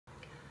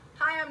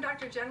I'm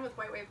Dr. Jen with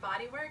White Wave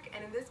Bodywork,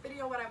 and in this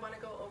video what I want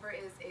to go over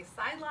is a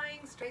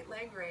side-lying straight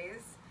leg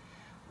raise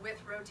with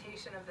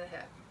rotation of the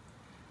hip.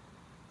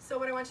 So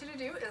what I want you to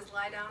do is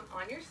lie down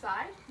on your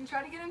side and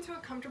try to get into a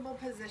comfortable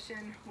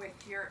position with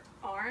your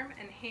arm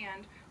and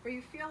hand where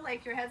you feel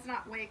like your head's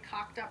not way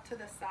cocked up to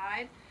the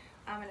side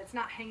and it's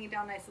not hanging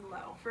down nice and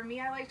low. For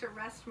me, I like to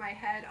rest my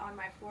head on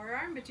my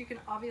forearm, but you can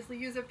obviously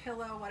use a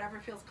pillow,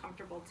 whatever feels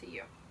comfortable to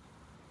you.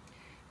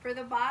 For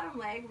the bottom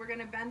leg, we're going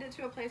to bend it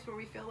to a place where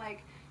we feel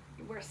like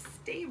we're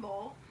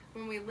stable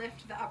when we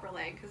lift the upper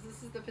leg, because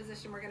this is the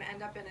position we're going to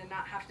end up in and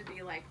not have to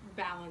be like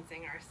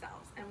balancing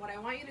ourselves. And what I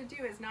want you to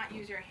do is not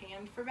use your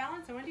hand for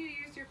balance. I want you to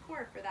use your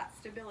core for that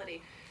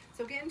stability.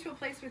 So get into a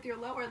place with your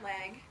lower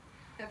leg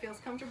that feels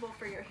comfortable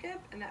for your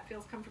hip and that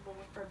feels comfortable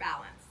for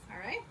balance. All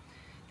right?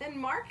 Then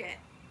mark it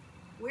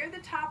where the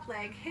top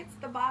leg hits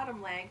the bottom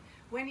leg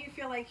when you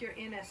feel like you're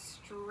in a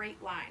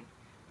straight line.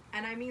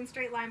 And I mean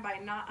straight line by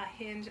not a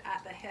hinge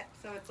at the hip.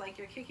 So it's like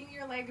you're kicking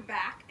your leg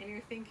back and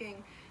you're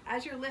thinking,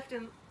 as you're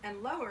lifting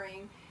and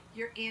lowering,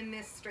 you're in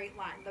this straight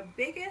line. The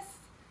biggest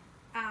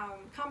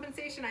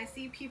compensation I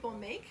see people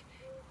make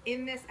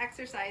in this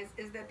exercise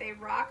is that they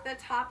rock the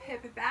top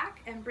hip back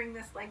and bring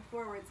this leg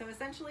forward. So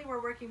essentially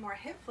we're working more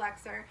hip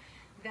flexor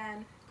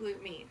than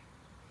glute med.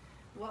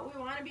 What we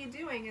want to be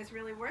doing is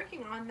really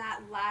working on that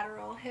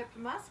lateral hip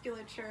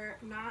musculature,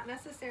 not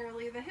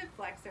necessarily the hip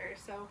flexor.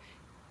 So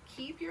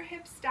keep your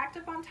hips stacked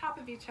up on top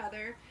of each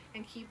other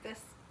and keep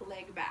this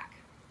leg back.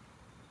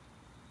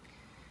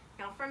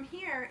 Now from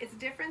here, it's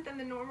different than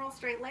the normal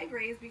straight leg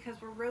raise because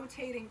we're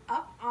rotating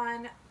up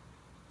on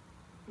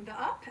the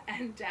up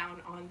and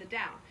down on the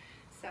down.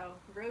 So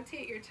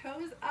rotate your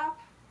toes up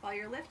while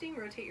you're lifting,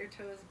 rotate your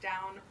toes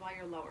down while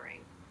you're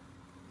lowering.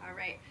 All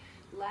right,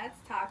 let's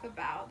talk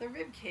about the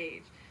rib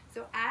cage.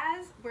 So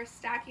as we're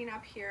stacking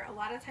up here, a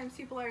lot of times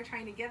people are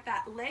trying to get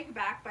that leg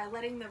back by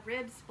letting the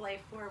ribs splay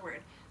forward.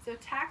 So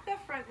tack the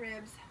front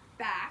ribs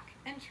back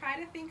and try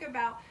to think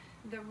about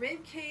the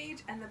rib cage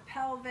and the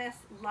pelvis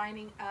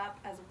lining up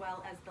as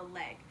well as the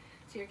leg.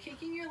 So you're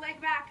kicking your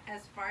leg back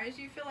as far as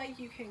you feel like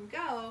you can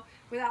go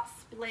without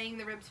splaying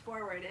the ribs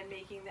forward and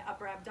making the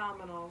upper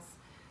abdominals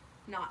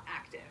not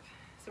active.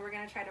 So we're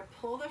going to try to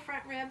pull the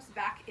front ribs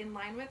back in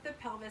line with the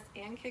pelvis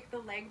and kick the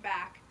leg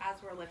back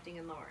as we're lifting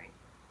and lowering.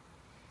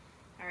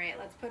 All right,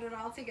 let's put it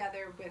all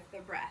together with the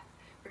breath.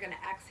 We're going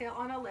to exhale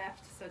on a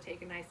lift, so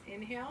take a nice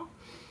inhale.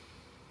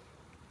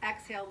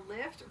 Exhale,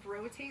 lift,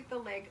 rotate the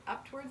leg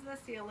up towards the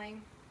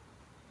ceiling.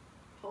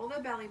 Pull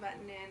the belly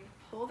button in,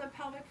 pull the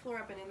pelvic floor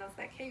up and in. That's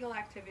that Kegel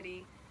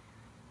activity.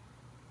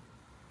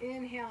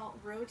 Inhale,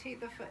 rotate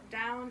the foot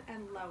down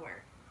and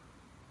lower.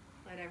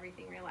 Let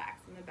everything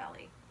relax in the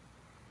belly.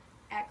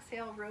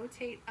 Exhale,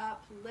 rotate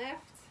up,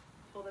 lift,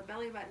 pull the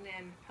belly button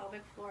in,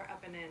 pelvic floor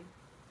up and in.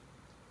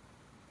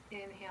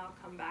 Inhale,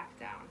 come back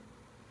down.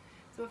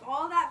 So if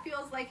all that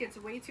feels like it's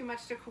way too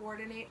much to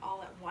coordinate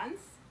all at once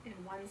in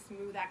one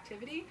smooth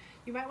activity,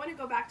 you might want to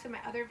go back to my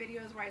other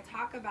videos where I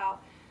talk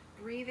about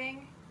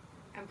breathing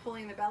and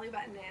pulling the belly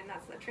button in.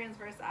 That's the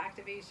transverse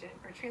activation,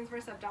 or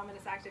transverse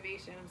abdominis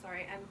activation,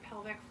 and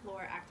pelvic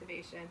floor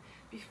activation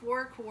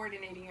before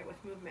coordinating it with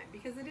movement,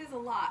 because it is a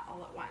lot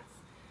all at once.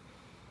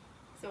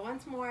 So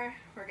once more,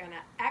 we're going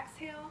to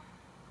exhale,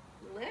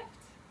 lift,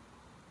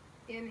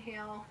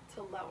 inhale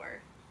to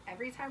lower.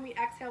 Every time we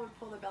exhale, we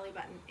pull the belly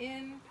button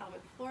in,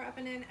 pelvic floor up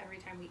and in. Every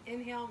time we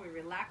inhale, we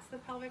relax the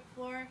pelvic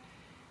floor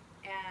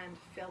and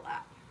fill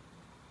up.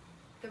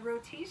 The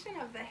rotation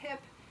of the hip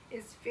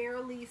is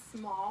fairly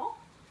small.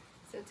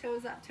 So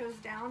toes up, toes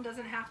down.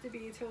 Doesn't have to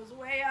be toes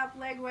way up,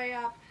 leg way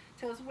up,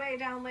 toes way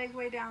down, leg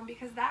way down,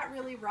 because that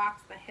really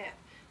rocks the hip.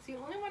 So you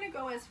only want to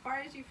go as far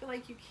as you feel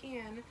like you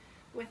can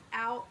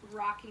without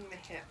rocking the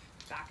hip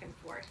back and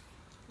forth.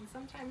 And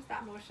sometimes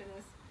that motion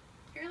is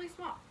fairly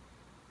small.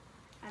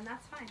 And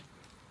that's fine.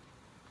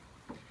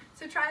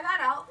 So try that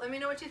out. Let me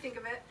know what you think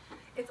of it.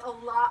 It's a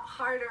lot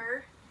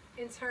harder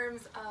in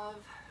terms of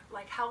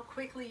like how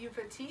quickly you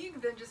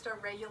fatigue than just a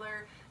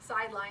regular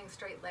side-lying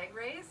straight leg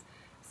raise.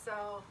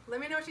 So let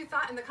me know what you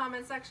thought in the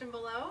comment section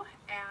below,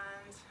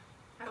 and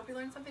I hope you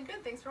learned something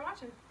good. Thanks for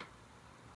watching.